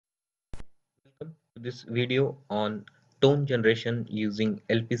to this video on tone generation using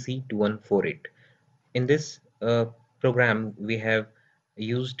LPC2148. In this program, we have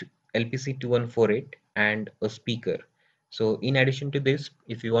used LPC2148 and a speaker. So in addition to this,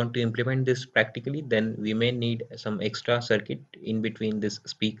 if you want to implement this practically, then we may need some extra circuit in between this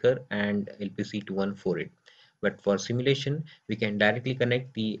speaker and LPC2148. But for simulation, we can directly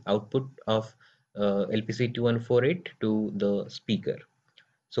connect the output of LPC2148 to the speaker.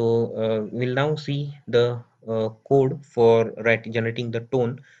 So we'll now see the code for generating the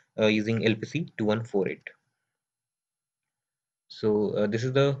tone using LPC2148. So this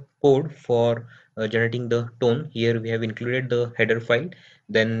is the code for generating the tone. Here we have included the header file.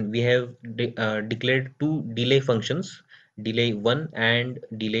 Then we have declared two delay functions, delay 1 and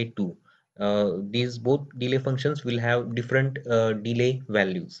delay 2. These both delay functions will have different delay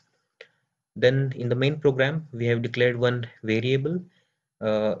values. Then in the main program, we have declared one variable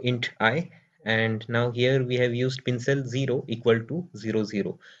int I, and now here we have used pincel 0 equal to 0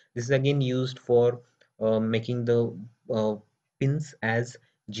 0. This is again used for making the uh, pins as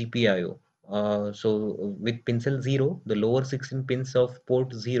GPIO. So with pincel 0, the lower 16 pins of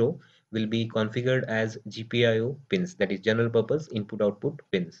port 0 will be configured as GPIO pins, that is general purpose input output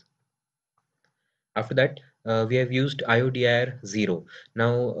pins. After that, we have used IODIR 0.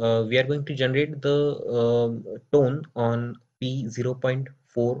 Now we are going to generate the tone on P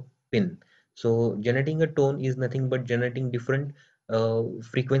 0.4 pin. So generating a tone is nothing but generating different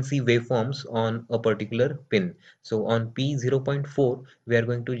frequency waveforms on a particular pin. So on P 0.4, we are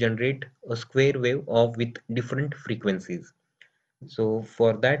going to generate a square wave of with different frequencies. So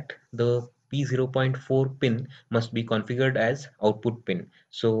for that, the P0.4 pin must be configured as output pin.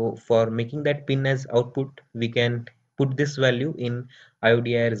 So for making that pin as output, we can put this value in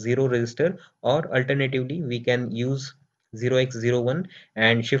IODIR 0 register, or alternatively we can use 0x01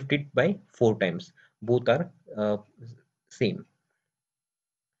 and shift it by 4 times. Both are same.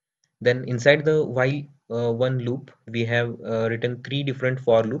 Then inside the while one loop, we have written three different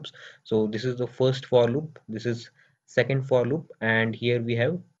for loops. So this is the first for loop, this is second for loop, and here we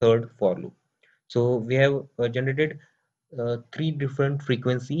have third for loop. So we have generated three different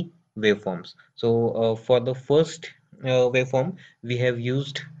frequency waveforms. So for the first waveform, we have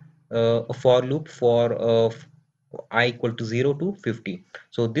used a for loop for I equal to 0 to 50.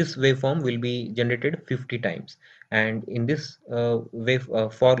 So this waveform will be generated 50 times, and in this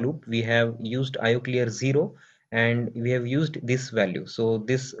for loop we have used IO clear 0, and we have used this value. So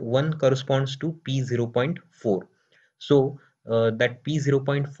this one corresponds to P 0.4. So that P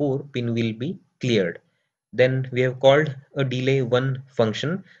 0.4 pin will be cleared. Then we have called a delay 1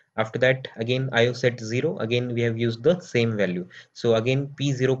 function. After that, again IO set 0, again we have used the same value. So again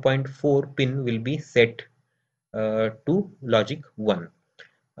P 0.4 pin will be set to logic 1,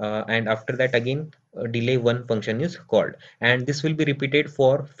 and after that again delay 1 function is called, and this will be repeated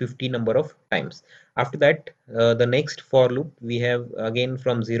for 50 number of times. After that, the next for loop we have again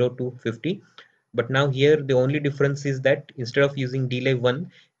from 0 to 50, but now here the only difference is that instead of using delay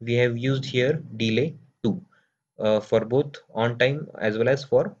 1, we have used here delay 2 for both on time as well as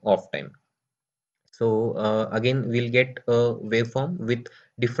for off time. So again we'll get a waveform with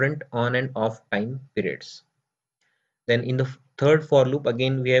different on and off time periods. Then in the third for loop,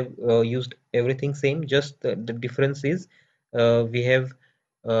 again we have used everything same, just the difference is we have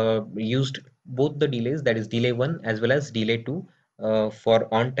used both the delays, that is delay 1 as well as delay 2, for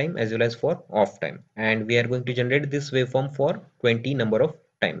on time as well as for off time, and we are going to generate this waveform for 20 number of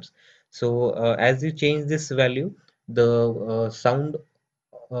times. So as you change this value, the sound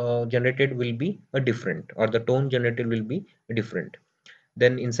generated will be a different, or the tone generated will be different.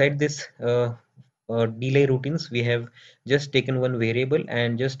 Then inside this delay routines, we have just taken one variable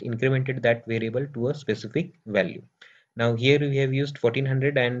and just incremented that variable to a specific value. Now here we have used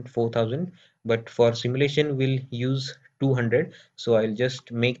 1400 and 4000, but for simulation we'll use 200. So I'll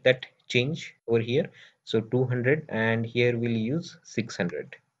just make that change over here. So 200, and here we'll use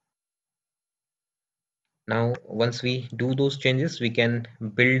 600. Now once we do those changes, we can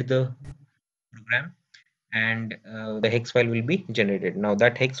build the program, and the hex file will be generated. Now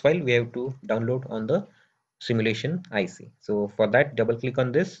that hex file we have to download on the simulation IC. So for that, double click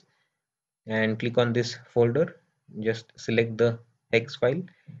on this and click on this folder, just select the hex file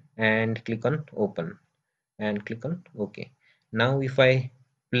and click on open and click on OK. Now if I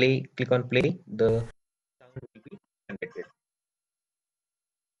click on play, the sound will be generated.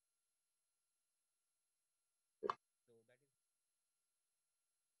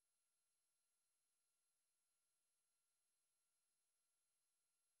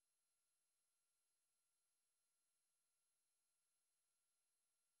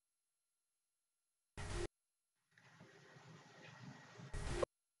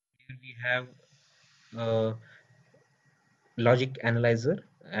 have uh, logic analyzer.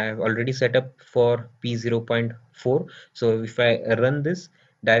 I have already set up for P0.4. So if I run this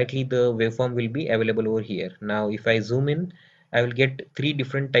directly, the waveform will be available over here. Now if I zoom in, I will get three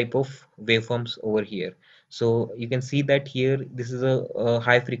different type of waveforms over here. So you can see that here this is a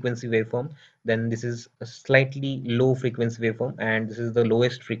high frequency waveform, then this is a slightly low frequency waveform, and this is the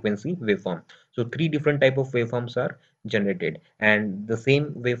lowest frequency waveform. So three different type of waveforms are generated, and the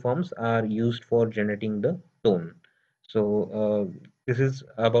same waveforms are used for generating the tone. So this is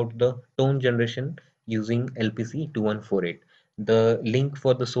about the tone generation using LPC2148. The link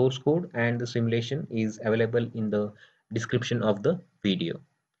for the source code and the simulation is available in the description of the video.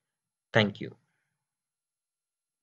 Thank you.